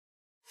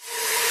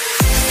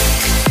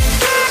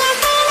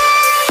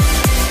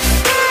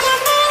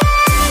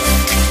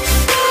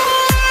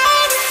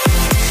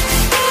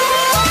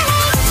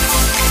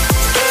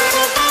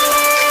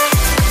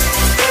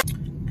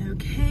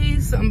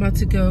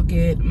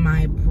get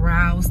my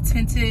brows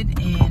tinted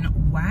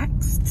and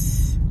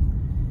waxed.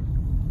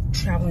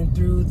 Traveling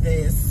through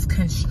this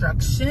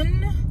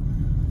construction.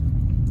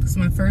 It's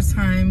my first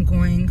time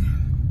going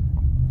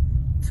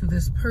to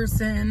this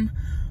person.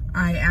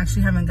 I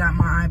actually haven't got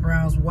my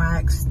eyebrows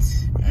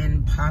waxed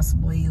in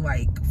possibly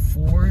like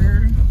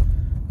 4+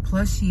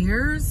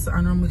 years.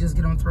 I normally just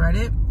get them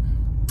threaded.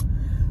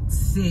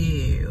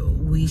 So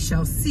we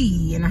shall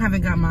see. And I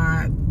haven't got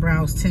my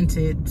brows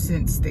tinted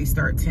since they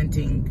start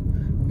tinting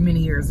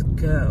many years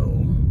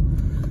ago.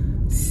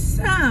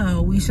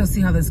 So we shall see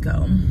how this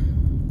goes.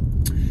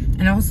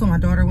 And also my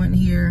daughter went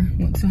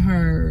to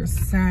her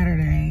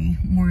Saturday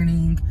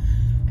morning.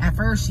 At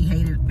first she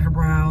hated her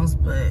brows,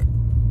 but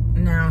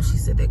now she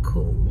said they're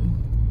cool.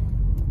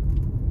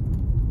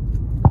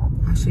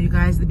 I'll show you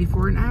guys the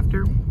before and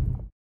after.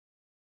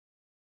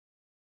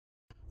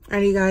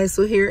 Alrighty guys,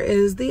 so here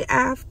is the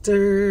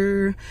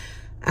after.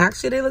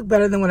 Actually, they look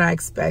better than what I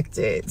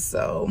expected,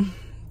 so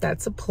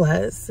that's a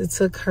plus. It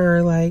took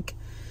her like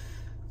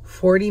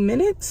 40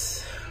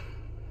 minutes.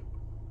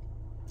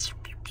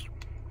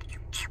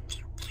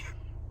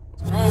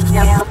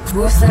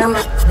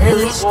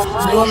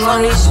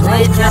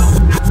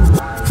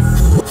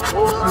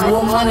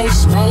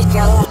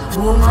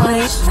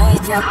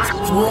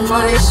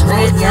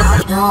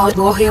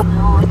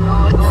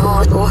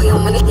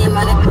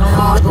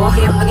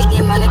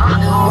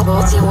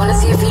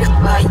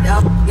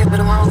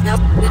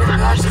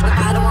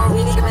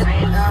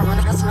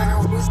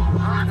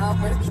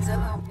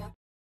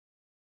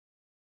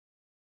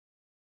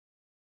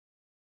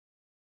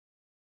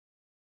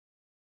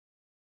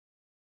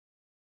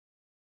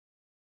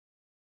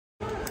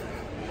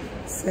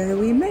 So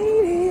we made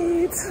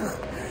it.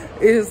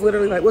 It is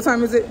literally like, what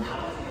time is it?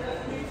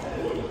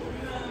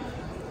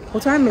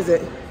 What time is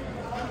it?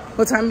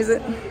 What time is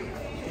it?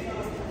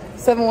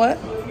 7 what?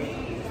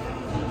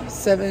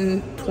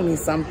 7:20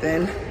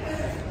 something.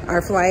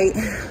 Our flight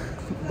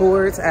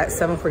boards at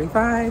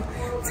 7:45.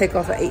 Take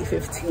off at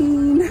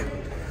 8:15.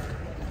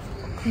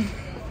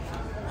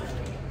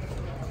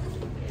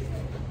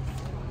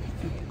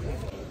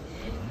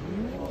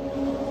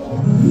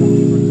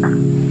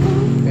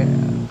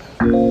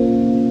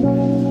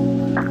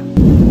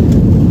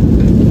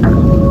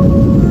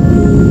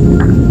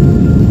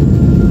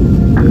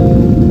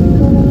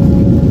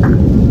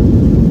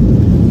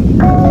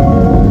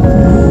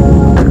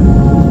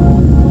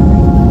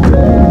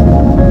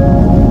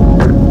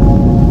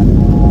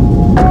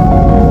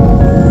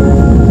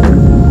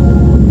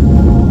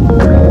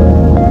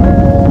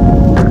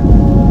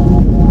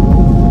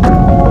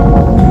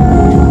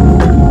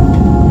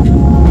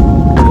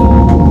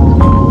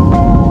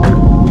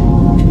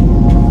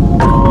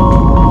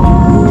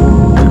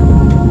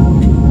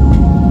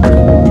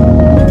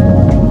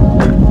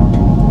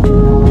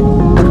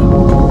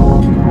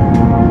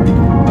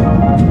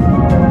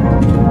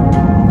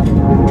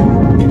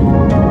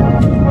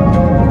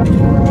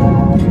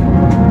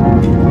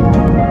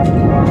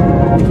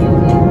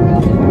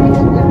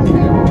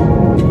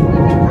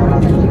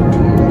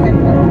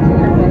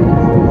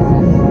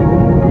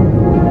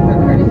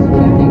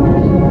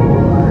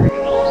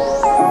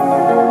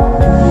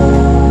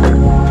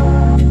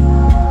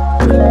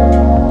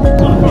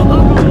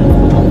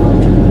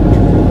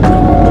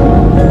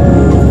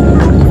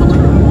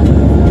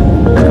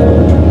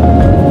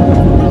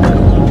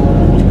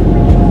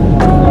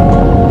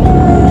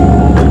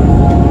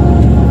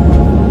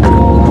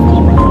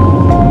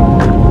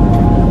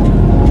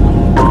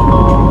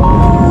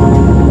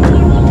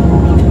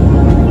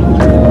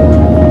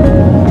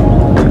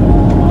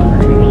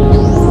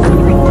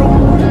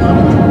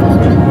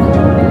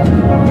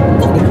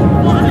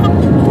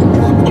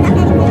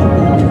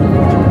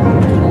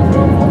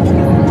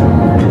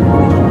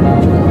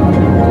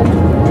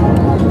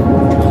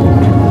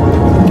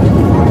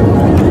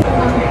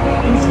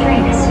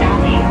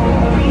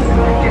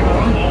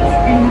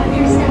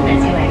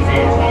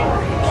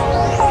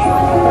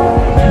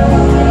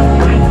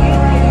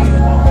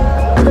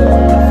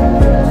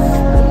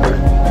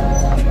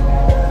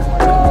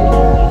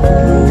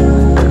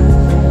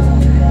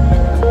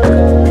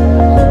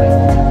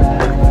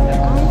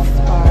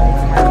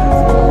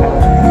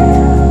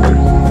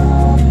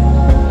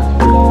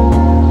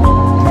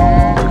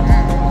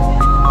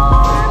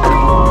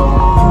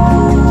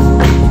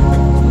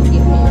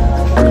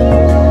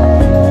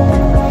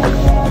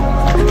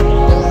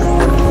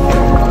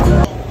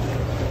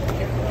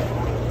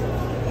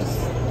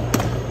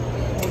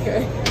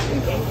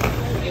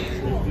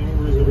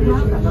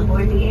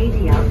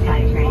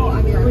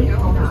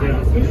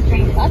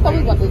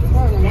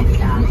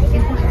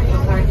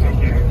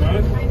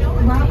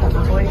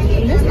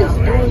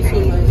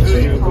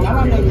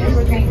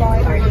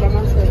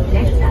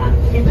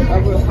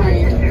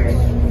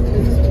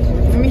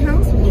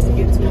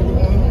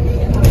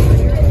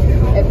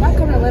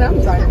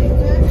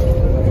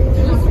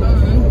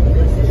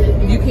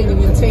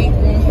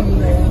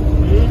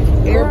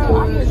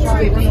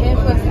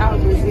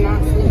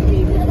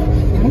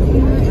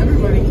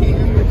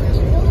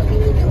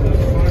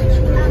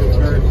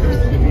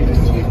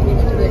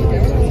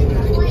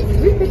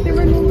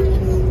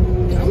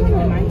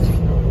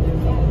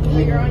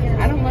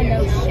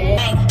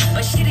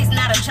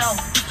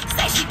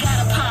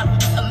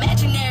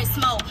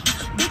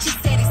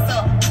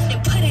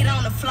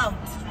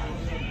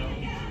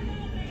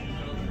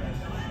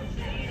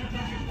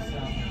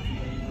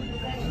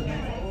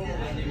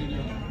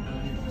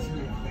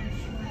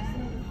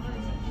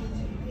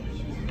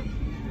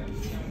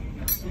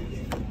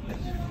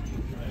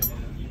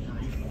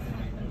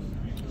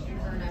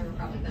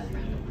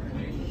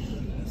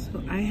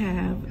 So I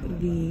have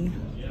the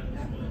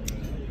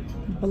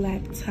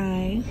black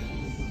tie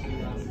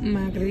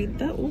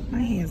margarita. Oh, my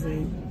hands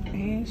are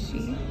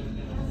ashy.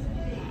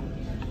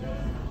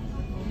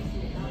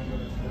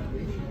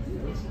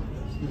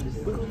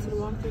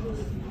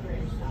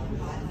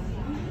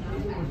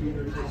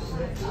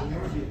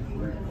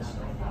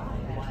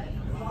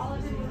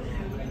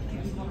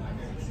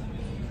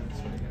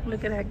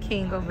 Look at that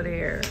king over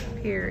there.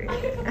 Period.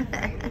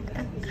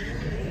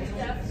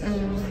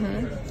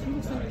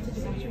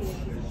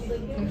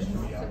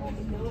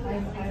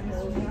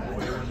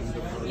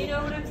 You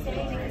know what I'm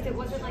saying? Because it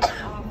wasn't like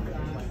an offer.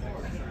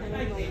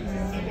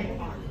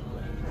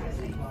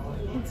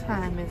 What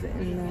time is it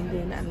in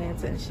London,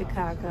 Atlanta, and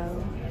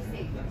Chicago?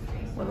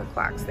 Well, the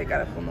clocks they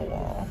got up on the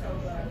wall.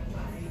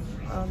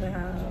 Oh, they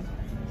have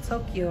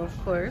Tokyo, of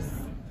course.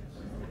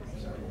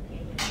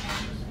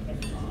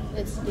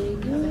 Let's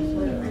dig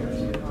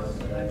in.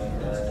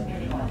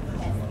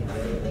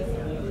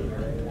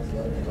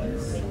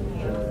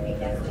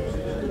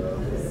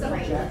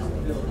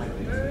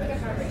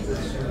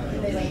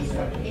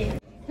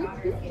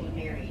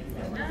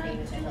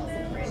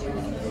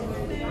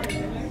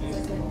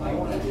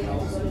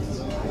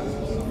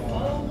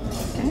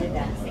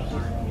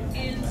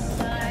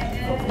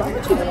 Why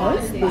would you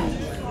post these?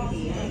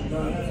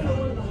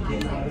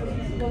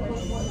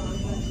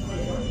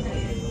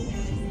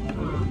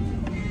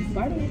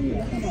 Why do you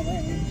look on my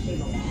way?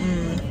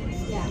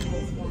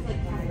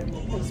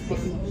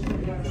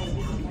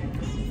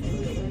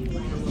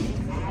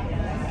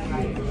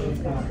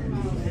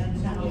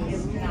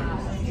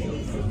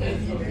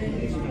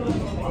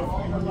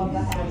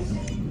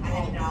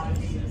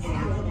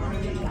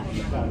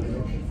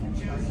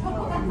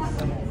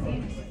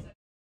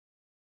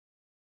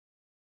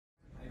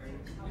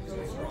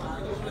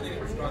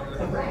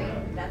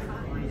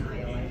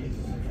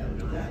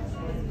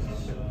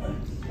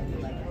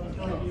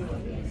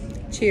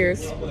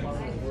 Cheers.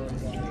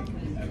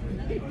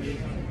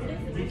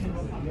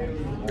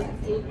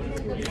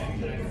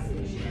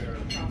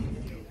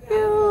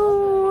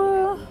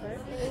 Ew.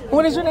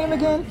 What is your name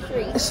again?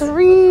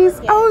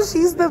 Cherise. Oh,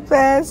 she's the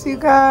best, you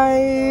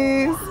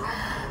guys.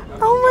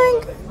 Oh my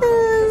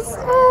goodness.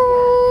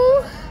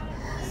 Oh.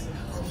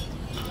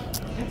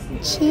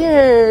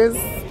 Cheers.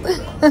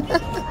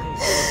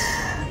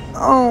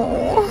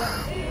 Oh,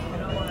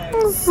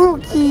 so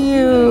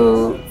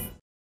cute.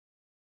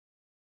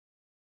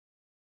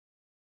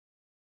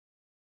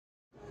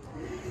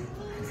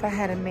 If I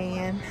had a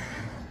man,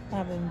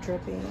 I've been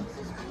dripping,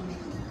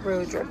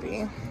 real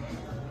drippy.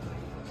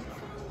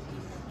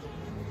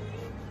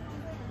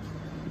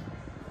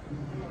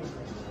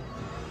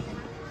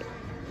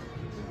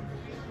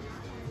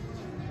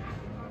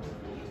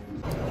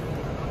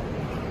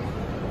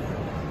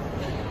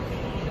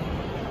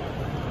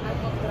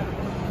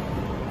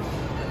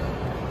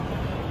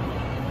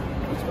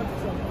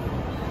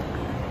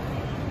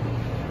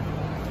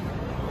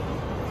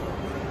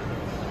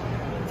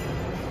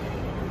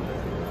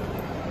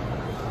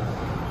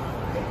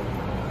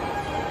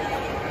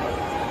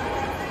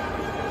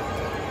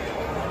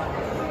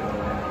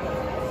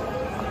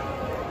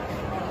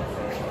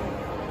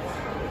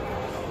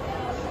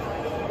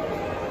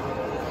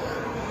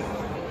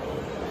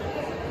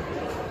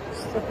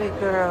 The big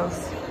girls.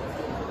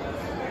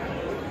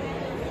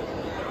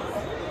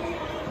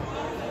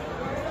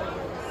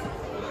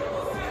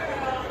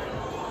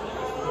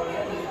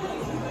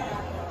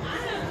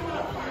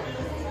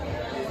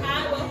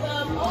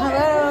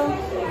 Hello.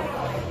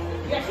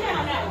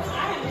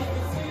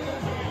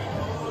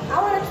 I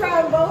want to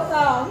try them both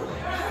on.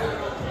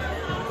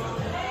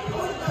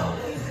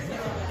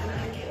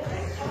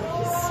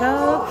 So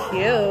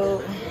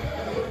cute.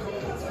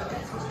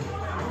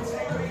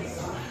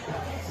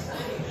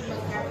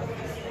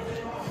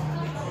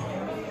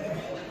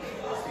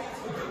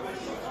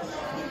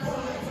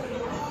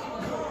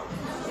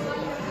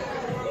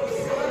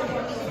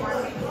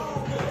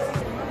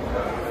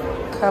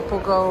 Couple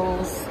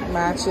goals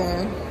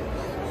matching,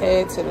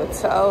 head to the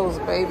toes,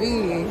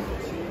 baby.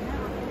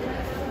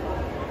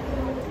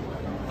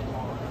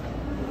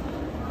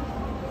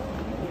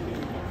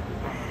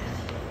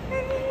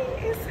 Hey,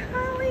 it's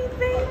Holly,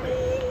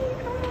 baby.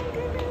 Oh my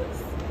goodness.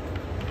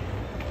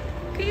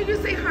 Can you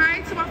just say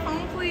hi to my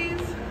phone,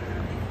 please?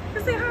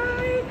 Just say hi.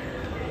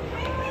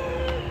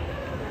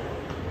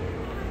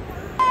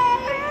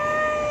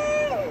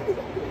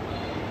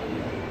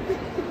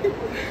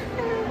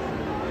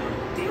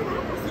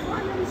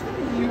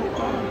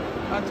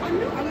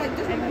 I'm like,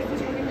 this might be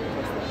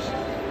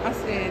I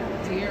said,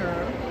 dear.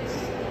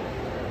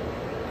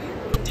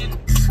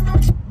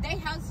 They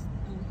house.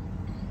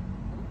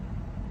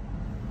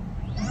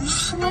 I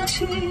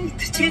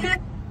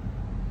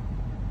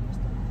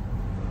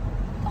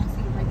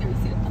see it right there. You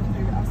see the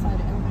elevator outside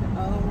the elevator.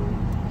 Oh.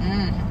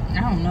 I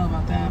don't know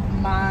about that.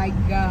 My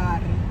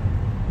God.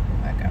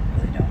 Like, I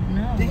really don't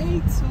know.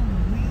 They too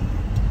weak.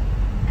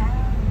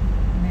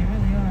 They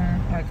really are.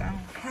 Like,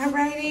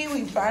 alrighty,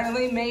 we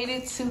finally made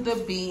it to the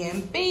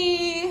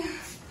B&B.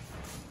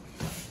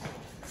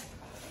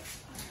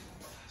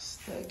 It's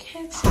the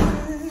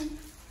kitchen.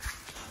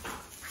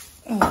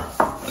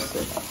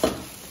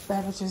 Oh,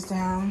 beverages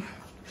down.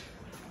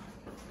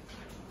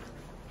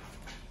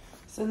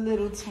 It's a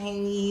little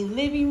tiny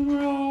living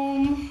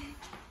room.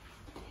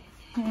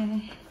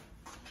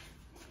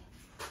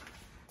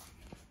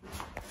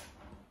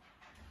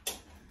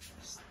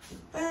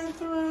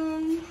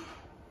 Bathroom,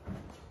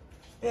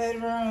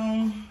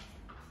 bedroom.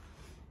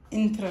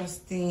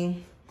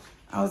 Interesting.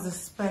 I was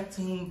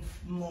expecting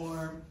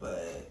more,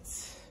 but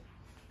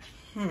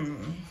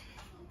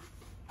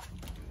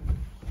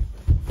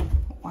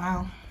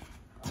wow.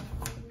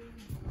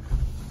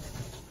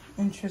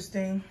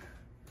 Interesting.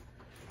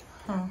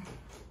 Huh.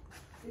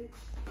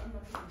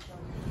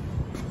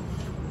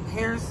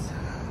 Here's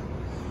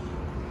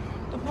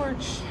the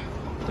porch,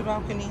 the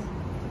balcony.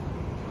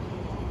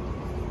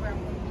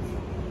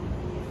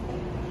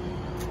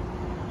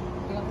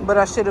 But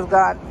I should have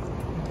got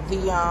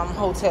the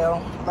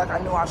hotel like I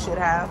knew I should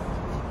have.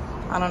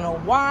 I don't know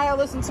why I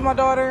listened to my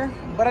daughter,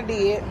 but I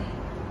did.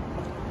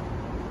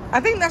 I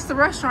think that's the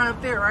restaurant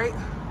up there, right?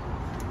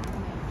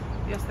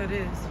 Yes, that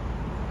is.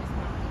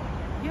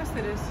 Yes,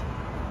 it is.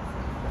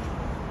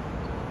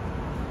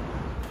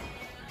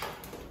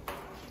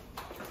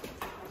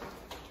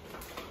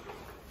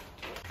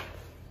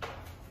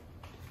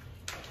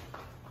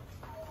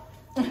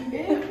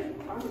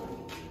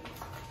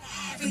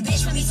 Every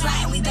bitch when we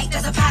fly and we baked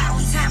as a pie.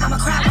 Only time I'ma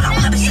cry when I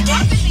wanna be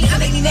today. Nigga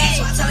make me mad,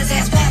 so I tell his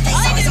ass bad face.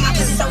 Always in my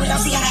pussy, so we don't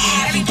see how to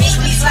have. Every bitch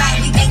when we fly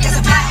and we baked as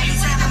a pie. Only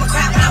time I'ma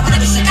cry when I wanna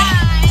be today.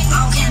 I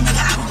don't care,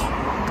 nigga, I will.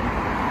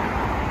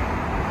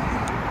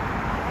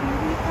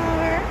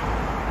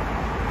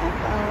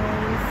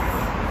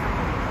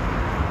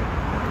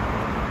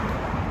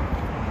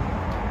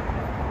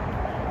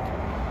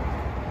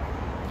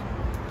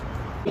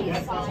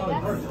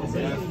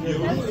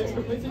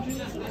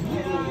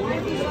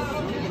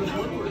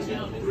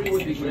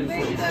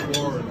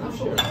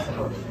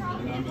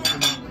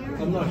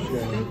 I'm not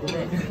sure. I'm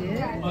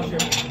not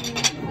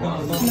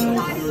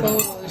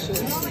sure.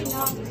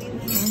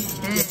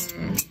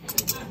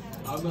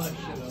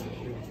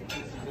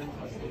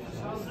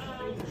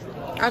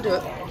 I'll do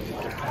it.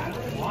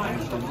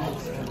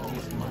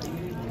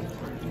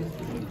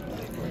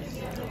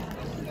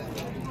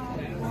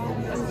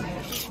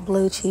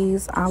 Blue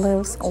cheese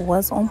olives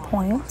was on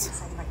point.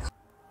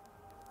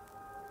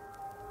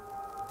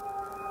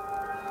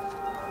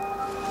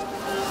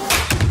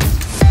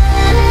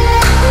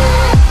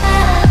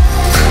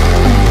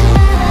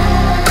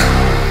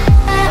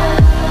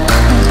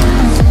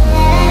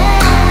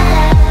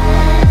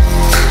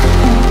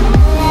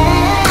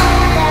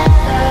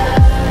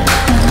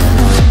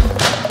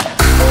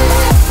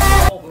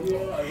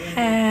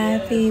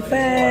 Happy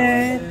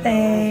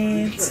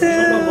birthday to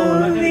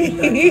me.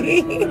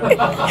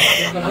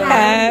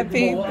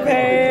 Happy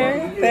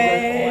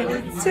birthday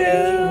to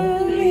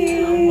me.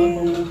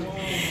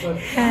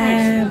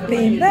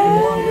 Happy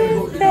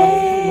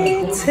birthday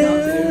to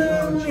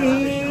me.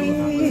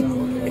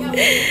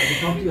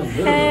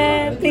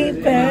 Happy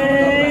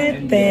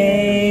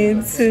birthday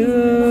to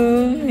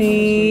me.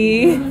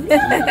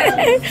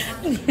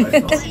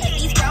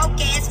 These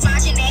broke ass,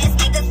 margin ass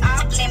niggas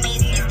off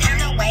limits. It's time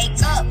to wake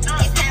up.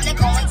 It's time to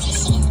go and get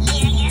shit.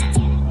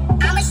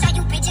 Yeah. I'ma show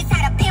you bitches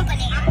how to pimp a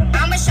nigga.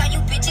 I'ma show you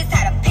bitches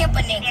how to pimp a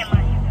nigga.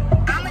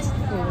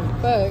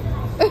 Fuck.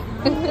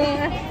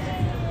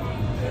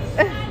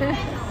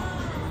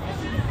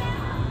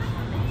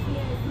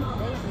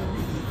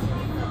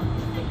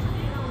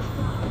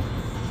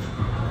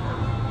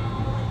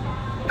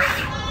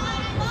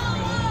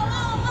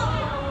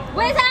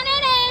 Where's our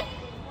nene?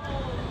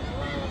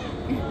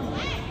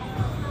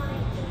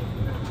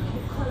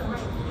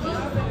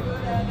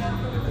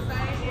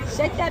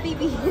 Shake that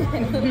BB.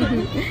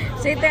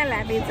 Shake that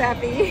lappy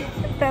tappy.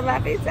 The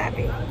lappy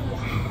tappy.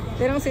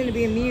 They don't seem to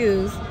be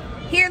amused.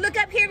 Here, look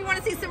up here if you want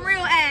to see some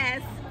real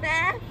ass.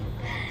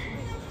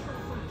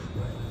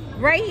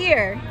 Right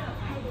here.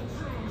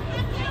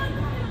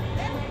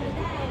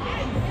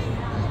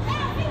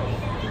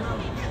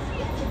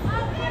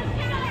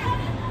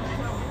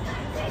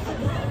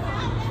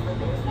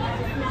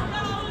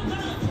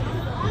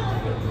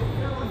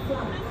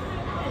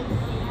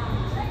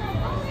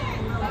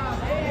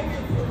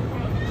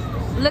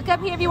 Look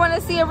up here if you want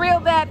to see a real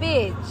bad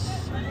bitch.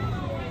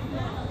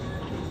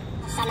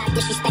 Shall I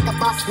disrespect a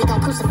boss? We gon'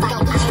 crucify you. I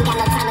ain't got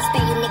no time to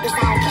spare you niggas. I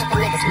don't care for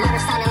niggas.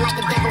 Murder sounding like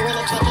the devil in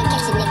it. They can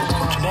catch a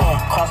nigga. Yeah,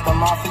 cross the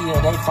mafia,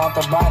 they found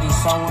the body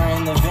somewhere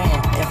in the van.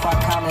 If I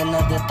count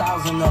another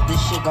 1,000 of this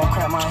shit gon'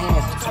 crack my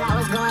hands. Till I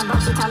was going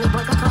broke, she told me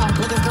boy, come play.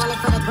 Niggas doing it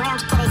for the gram,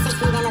 till they 6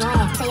 feet in the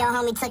land. Till your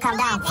homie took him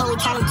down, fully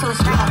turn him to a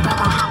strap. Bro,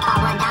 gon' hop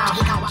out, run down,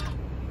 he gon' walk.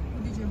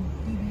 Did your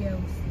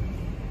BBLs?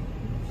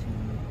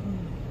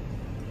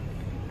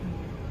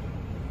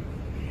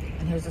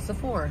 And here's the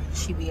Sephora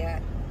she be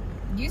at.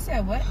 You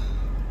said what?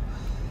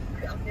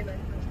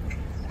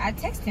 I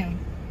text him.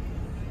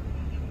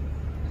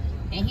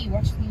 And he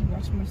watched my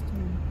story.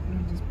 And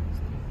I just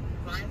posted.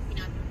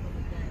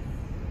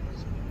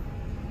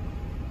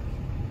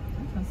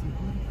 I'm trying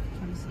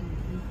to see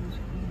what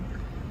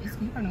it's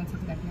You probably don't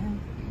take it back now.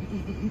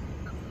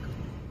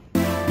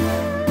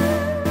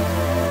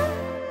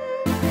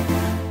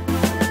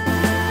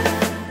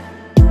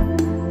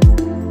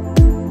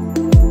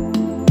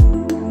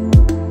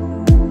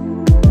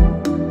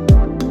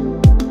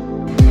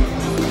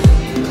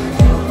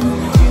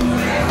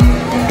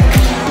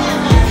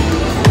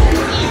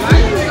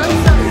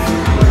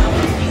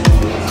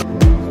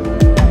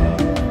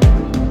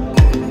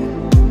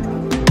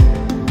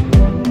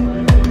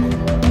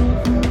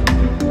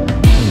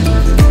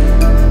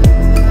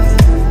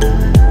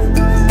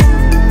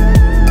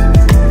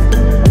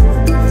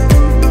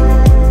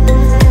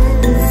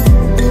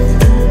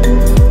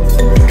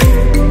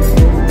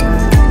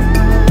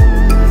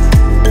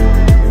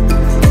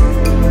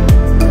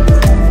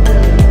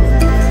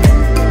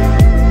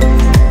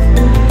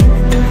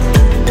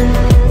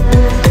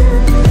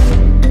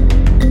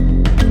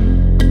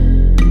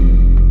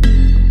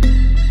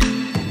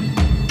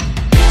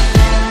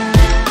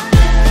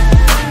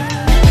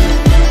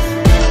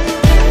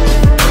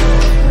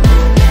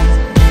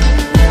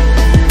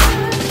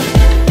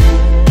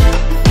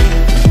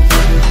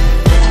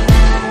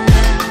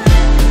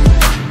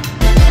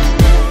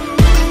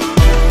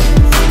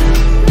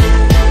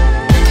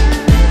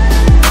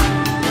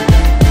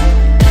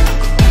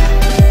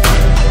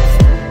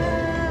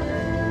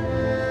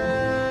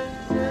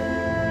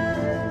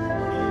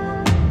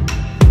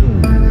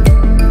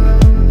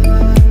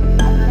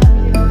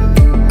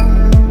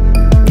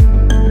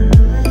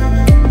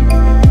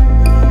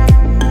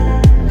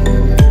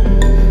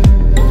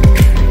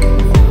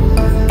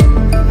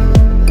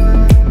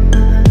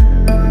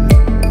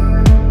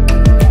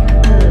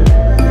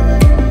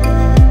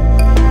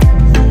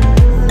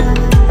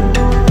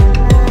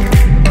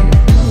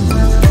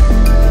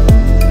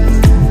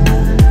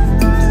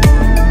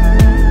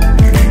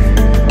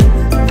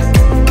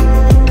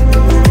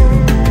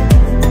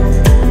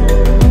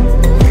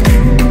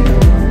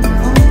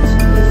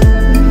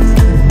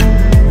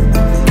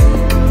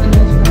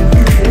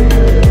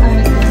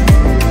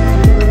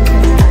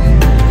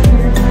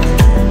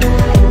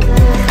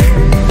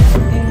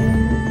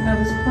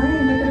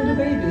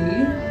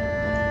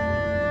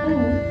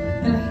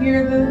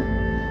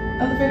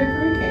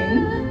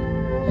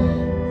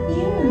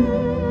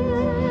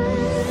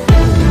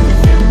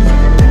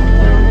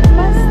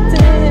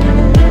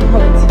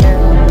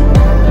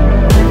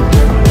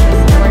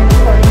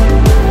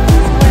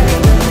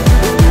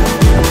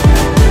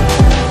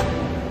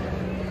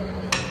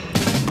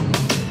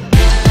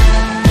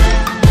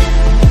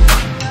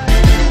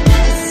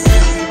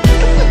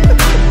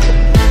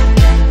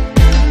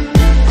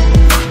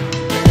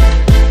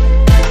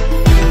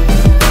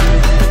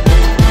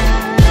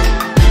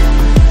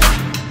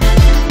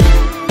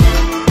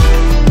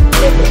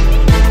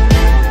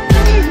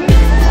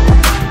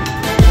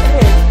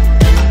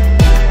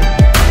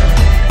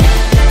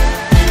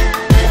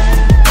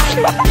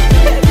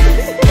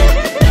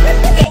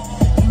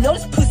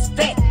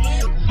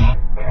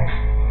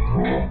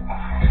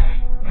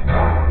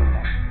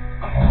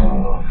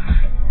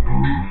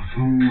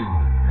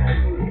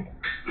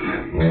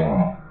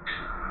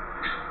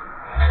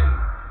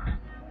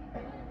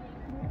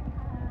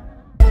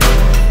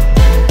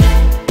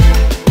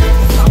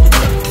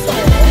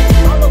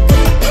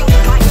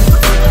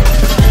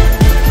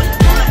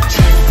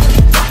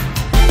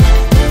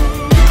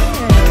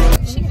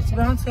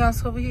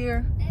 House over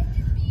here.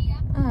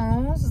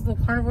 Oh, this is the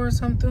carnivore or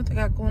something. What they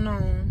got going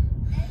on?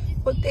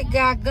 What they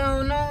got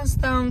going on,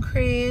 Stone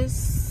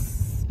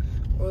Chris?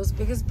 World's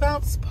biggest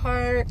bounce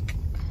park.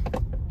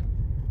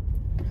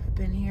 I've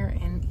been here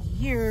in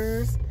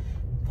years.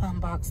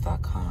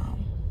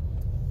 Funbox.com.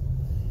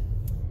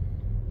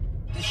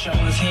 The show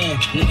is here.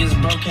 Niggas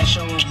broke and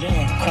show a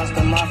bin. Cross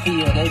the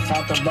mafia, they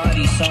found the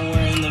body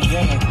somewhere in the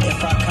van.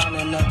 If I count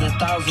another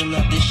 1,000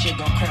 of this shit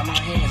gon' crack my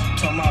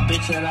hands. Told my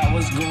bitch that I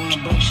was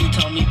going broke. She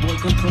told me, boy,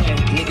 quit playing.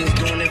 Niggas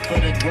doing it for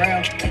the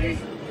ground.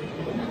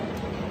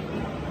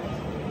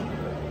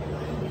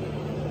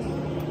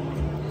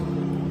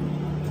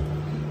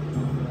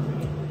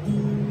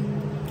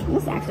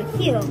 This is actually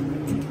cute.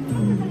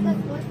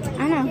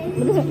 I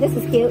know, but this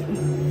is cute.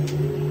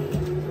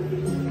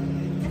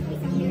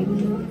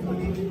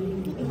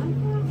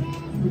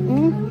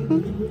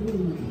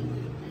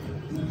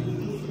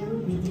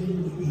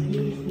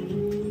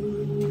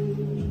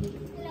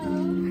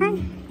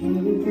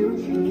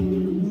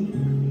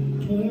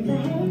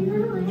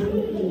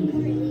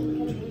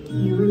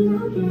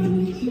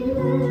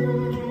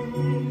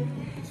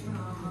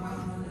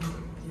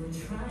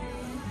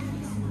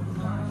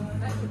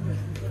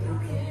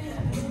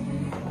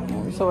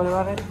 So what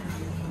about it?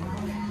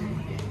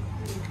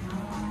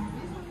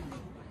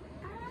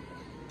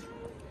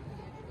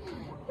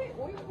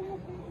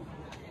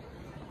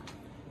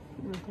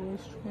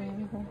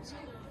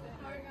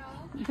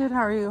 Good,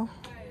 how are you?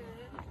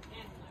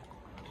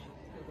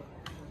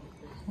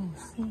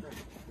 Let's see.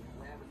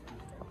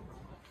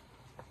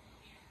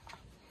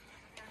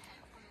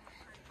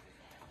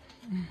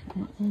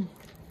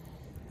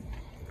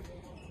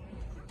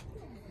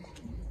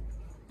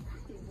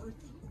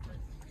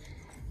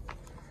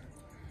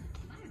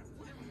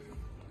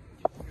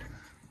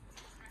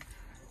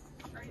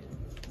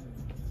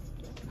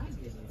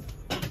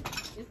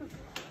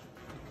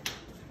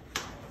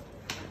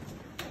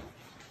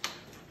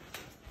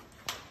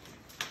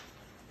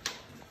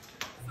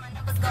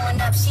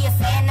 up, she a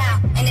fan now.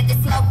 And if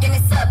it's smoke, then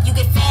it's up, you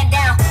get fanned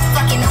down.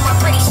 Fucking on my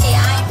pretty shit,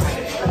 I ain't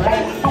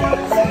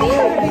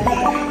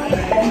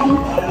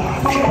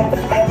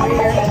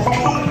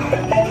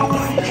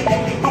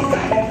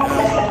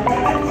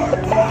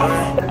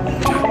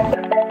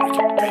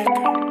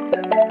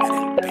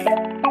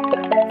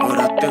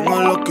Ahora tengo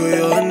lo que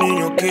yo de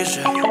niño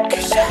quise.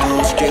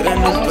 Todos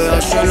quieren un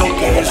pedazo de lo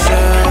que hice.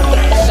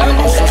 Se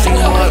gozo sin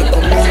joder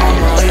como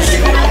mamá dice.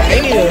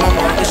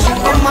 Mamá dice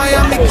pa'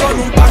 Miami con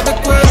un par de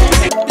cueros.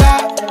 Yeah.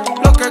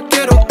 Lo que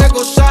quiero es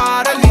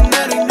gozar el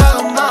dinero y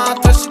nada más.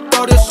 Tres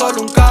historias,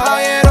 solo un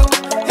caballero.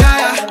 Yeah,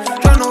 yeah.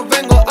 Yo no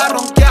vengo a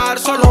ronquear,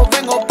 solo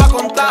vengo pa'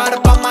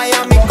 contar. Pa'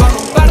 Miami con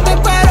un par de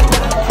cueros.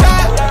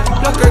 Yeah.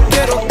 Lo que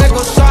quiero es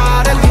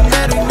gozar el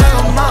dinero y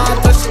nada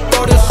más. Tres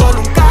historias, solo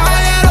un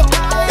caballero.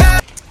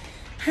 Yeah.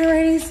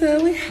 Alrighty,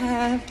 so we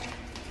have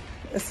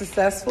a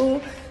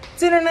successful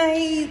dinner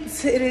night.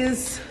 It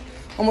is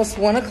almost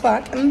 1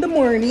 o'clock in the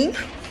morning,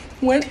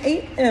 1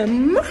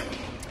 a.m.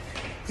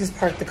 Just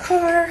parked the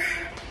car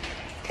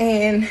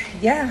and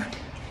yeah,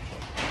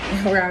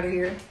 we're out of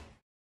here.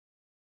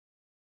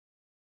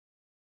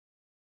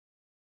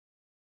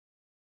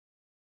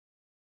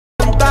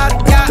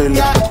 Estoy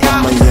loco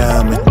pa'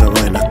 Miami, esta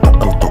vaina está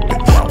al tope.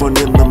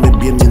 Poniéndome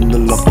bien lindo,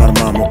 lo que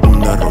armamos un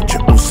derroche.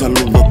 Un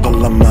saludo a toda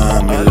la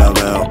mami, la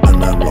veo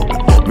en el bloque.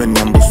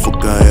 Meneando su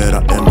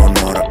cadera en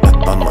honor a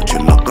esta noche.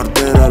 La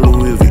cartera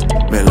Louis V,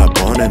 me la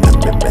ponen en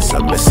mi mesa.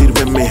 Me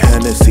sirve mi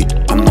Genesis,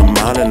 ando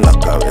mal en la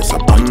cabeza.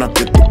 Pana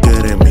que tú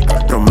quieres mi,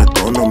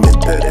 prometo no me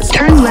interesa.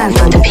 Turn left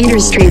onto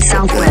Peters Street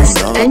Southwest,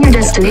 then your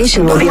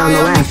destination will be on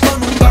the left.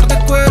 Con un par de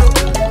cuero,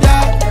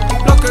 yeah.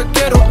 Lo que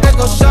quiero es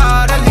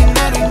gozar el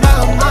dinero y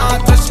nada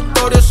más. Tres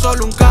historias,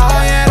 solo un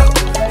caballero.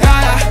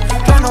 Yeah.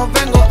 Yo no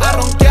vengo a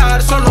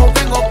ronquear, solo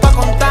vengo pa'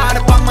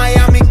 contar. Pa'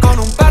 Miami con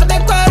un par de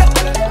cuero.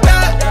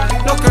 Yeah.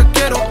 Lo que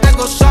quiero es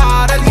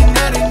gozar el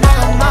dinero y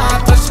nada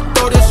más. Tres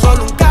historias,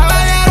 solo un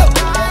caballero.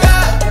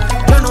 Yeah.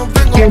 Yo no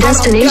vengo Your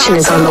destination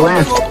is on the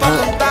left.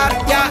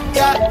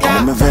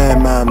 ¿Cómo me ves,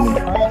 mami?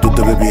 Tú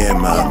te ves bien,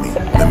 mami.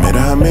 Me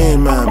miras a mí,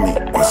 mami.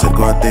 Me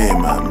acerco a ti,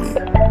 mami.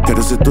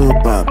 Quiero ser tu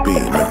papi.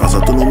 Me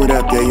pasa tu número,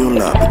 aquí hay un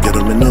lápiz. Quiero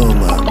el menú,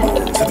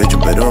 mami. Se fecha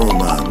un perro,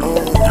 mami.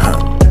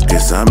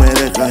 Quizá me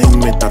dejas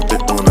invitarte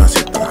una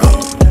cita.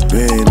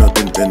 Vino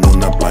tinta en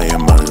una playa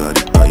en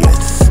Margarita,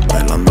 yes.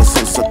 Bailando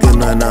salsa que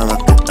no hay nada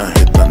que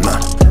agita, nah.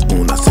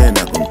 Una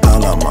cena con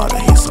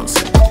calamares y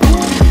salsita.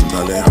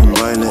 Dale un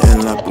baile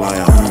en la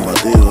playa, un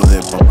batido de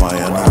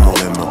papaya. Nos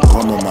movemos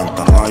como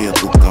mantarraya,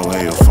 tu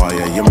cabello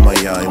falla. Y en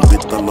Maya,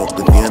 invita lo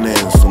que tiene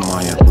en su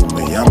malla. Tú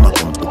me llamas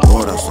con tu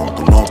corazón,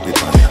 tú no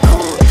pitaya.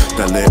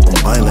 Dale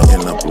un baile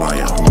en la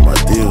playa, un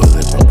batido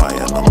de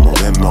papaya. Nos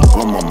movemos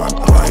como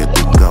mantarraya,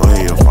 tu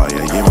cabello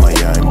falla. Y en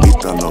Maya,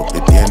 invita lo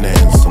que tiene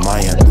en su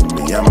malla. Tú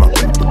me llamas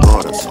con tu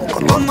corazón, tú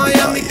no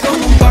pitaya.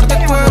 Con un par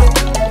de cuero,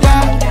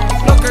 yeah.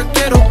 Lo que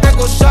quiero es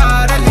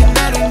gozar el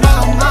dinero y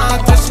nada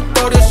más. Tres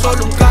historias,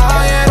 solo un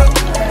caballero.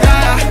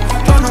 Yeah.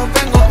 Yo no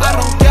vengo a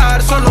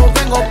ronquear, solo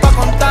vengo pa'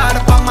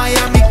 contar. Pa'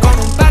 Miami con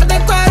un par de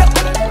cuero.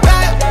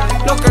 Yeah.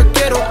 Lo que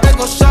quiero es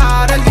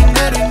gozar el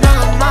dinero y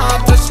nada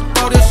más. Tres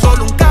historias,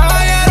 solo un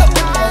caballero.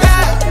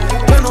 Yeah.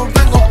 Yo no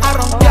vengo a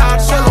ronquear,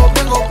 solo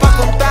vengo pa'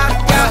 contar.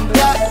 Yeah,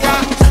 yeah,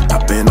 yeah.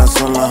 Apenas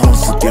son las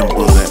 11,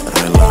 tiempo de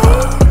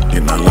relajar.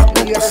 Llenar la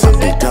copa,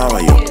 saca el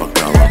caballo pa'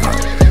 cabalgar.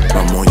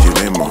 Vamos,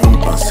 llevemos un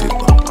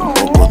pancito,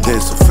 un poco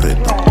de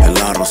sofrito, el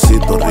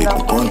arrocito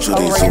rico con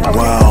chorizo.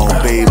 Wow,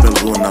 baby,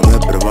 alguna vez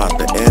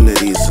probaste el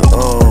erizo.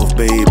 Oh,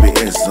 baby,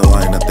 esa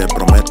vaina te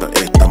prometo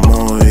está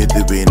muy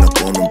divino.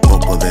 Con un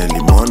poco de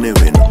limón y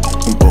vino,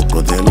 un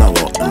poco de la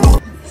boca.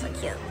 So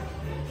cute.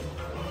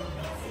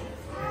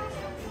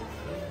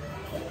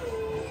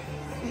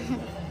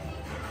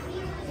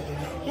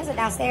 Here's it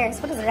downstairs.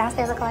 What does the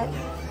downstairs look like?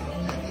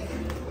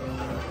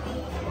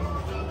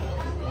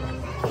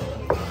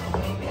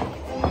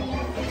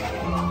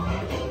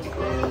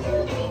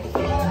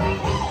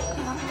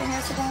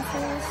 Here's the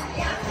downstairs.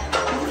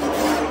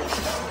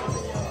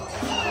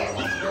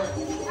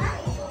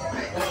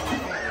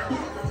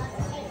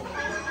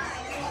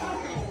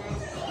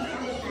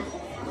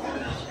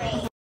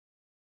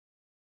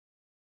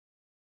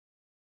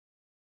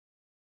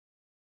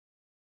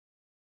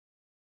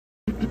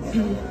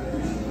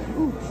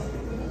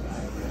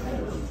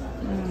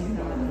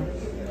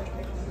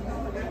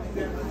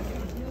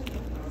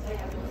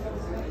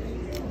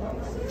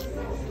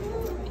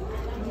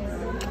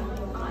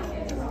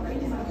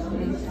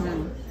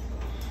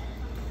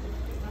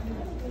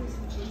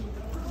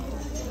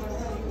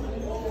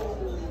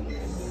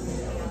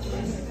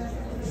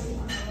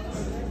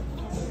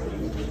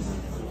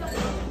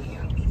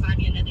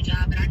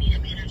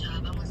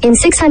 In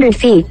 600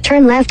 feet,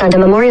 turn left onto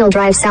Memorial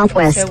Drive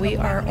Southwest. So we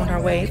are on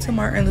our way to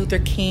Martin Luther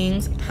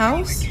King's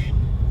house.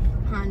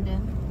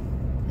 Honda.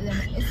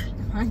 It's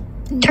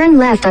Honda. Turn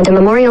left onto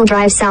Memorial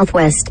Drive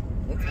Southwest.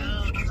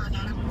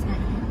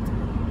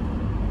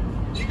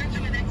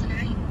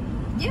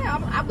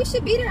 Yeah, we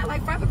should be there at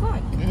like 5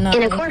 o'clock. No.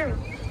 In a quarter.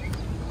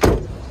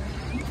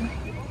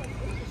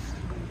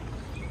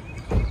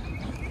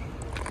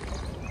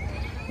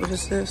 What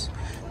is this?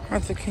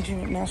 Arthur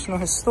King National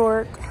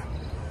Historic.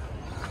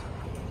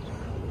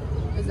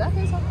 Is that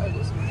his one or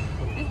this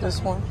one?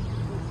 This one.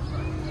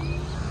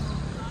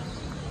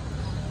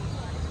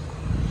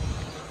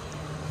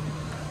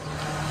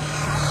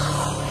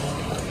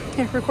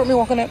 Here, record me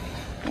walking up.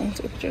 I want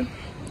to take a picture.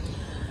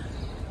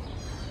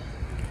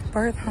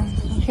 Birth home.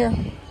 Here,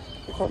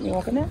 record me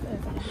walking up.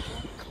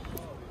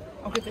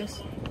 I'll get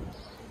this.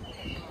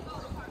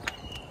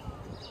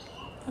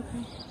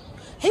 Okay.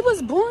 He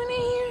was born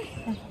in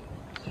here?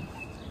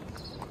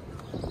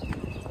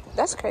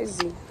 That's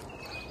crazy.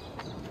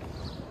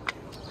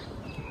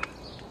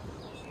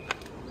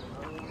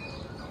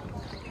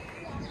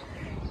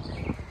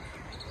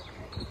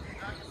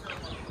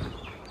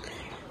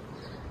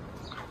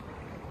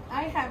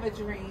 I have a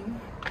dream.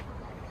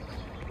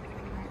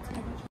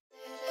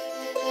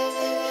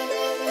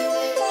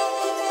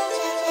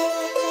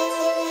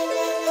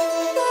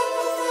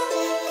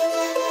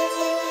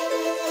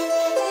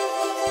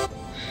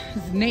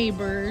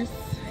 Neighbors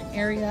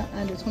area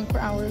under 24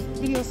 hours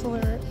video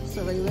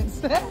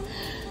surveillance.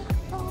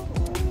 Oh,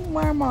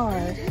 where am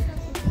I?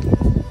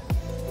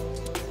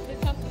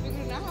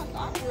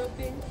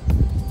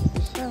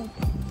 Sure.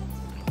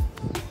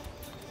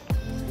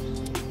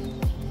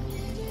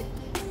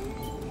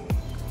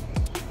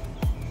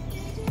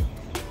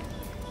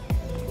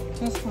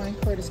 That's fine.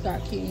 Curtis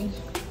got key.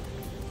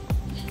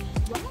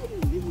 Why are you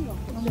leaving your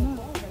phone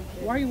right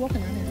there? Why are you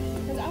walking around here?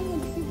 Because I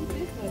want to see what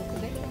this was.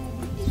 Because they don't have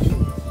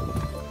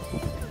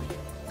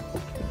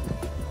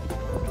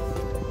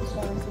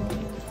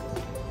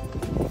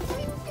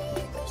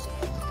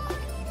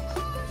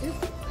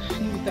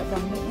you get that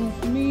down that one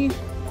for me.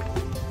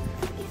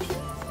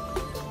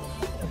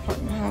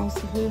 Apartment house.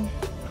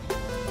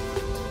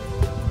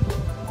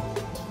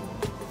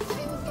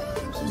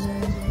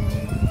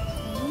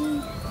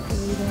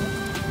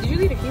 Did you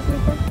leave a key for the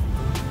car?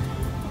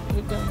 Put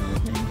it down in the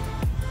thing.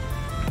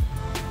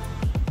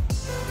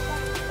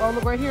 Oh,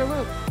 look right here,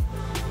 look.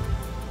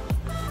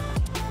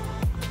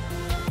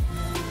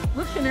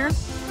 Look, Shanair.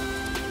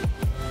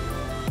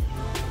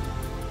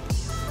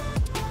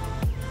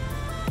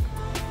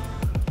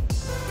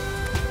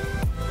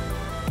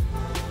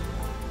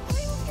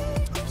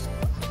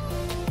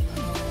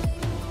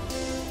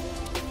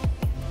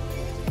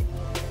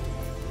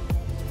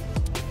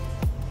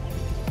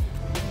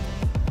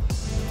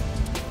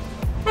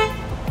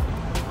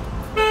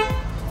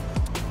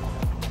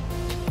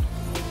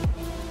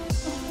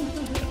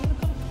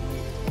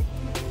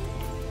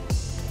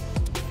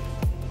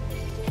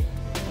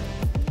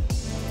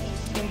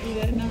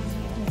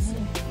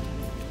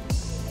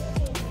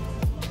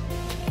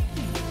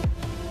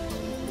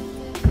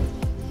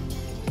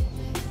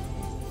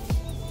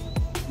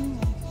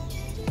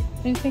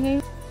 Anything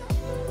else?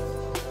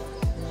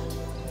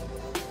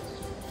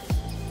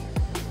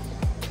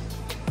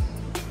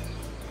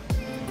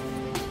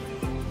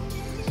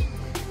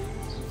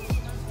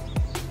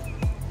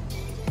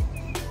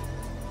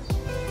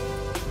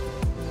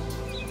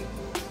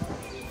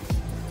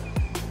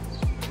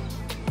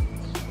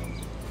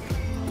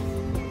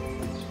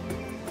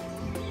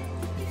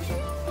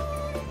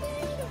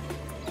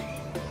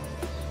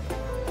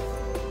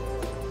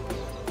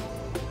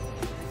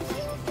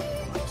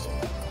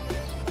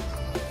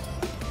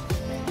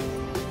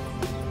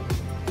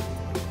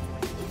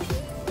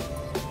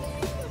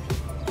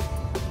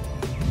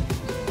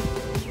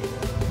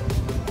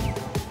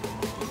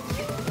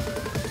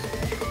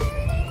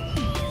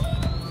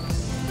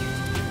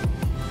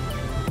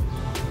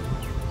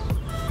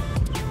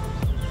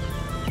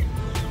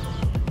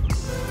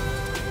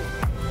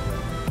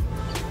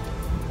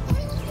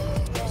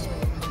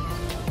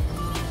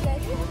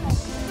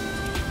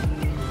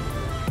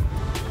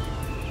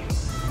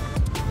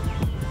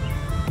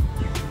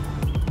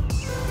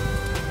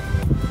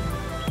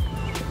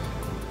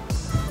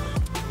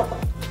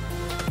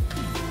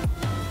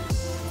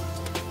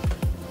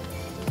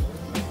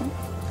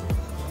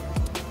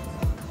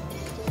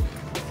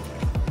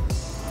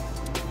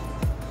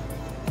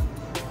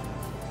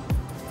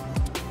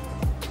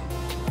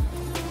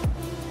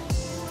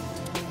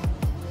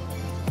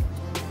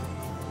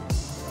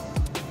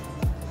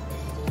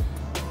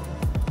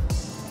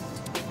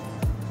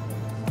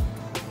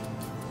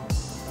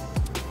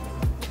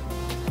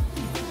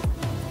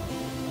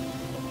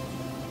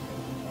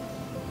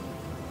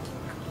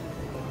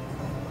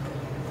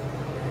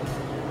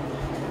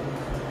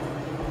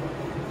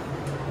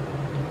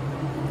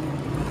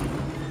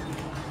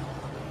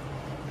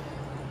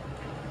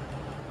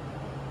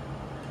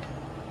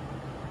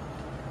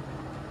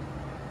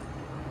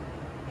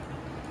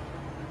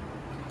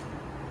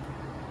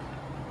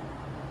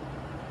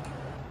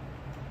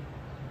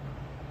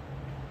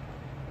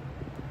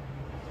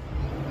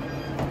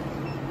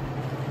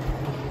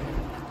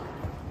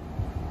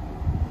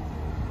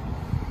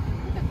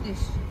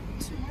 this.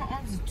 My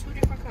arms are two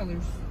different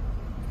colors.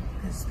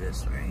 It's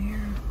this right here.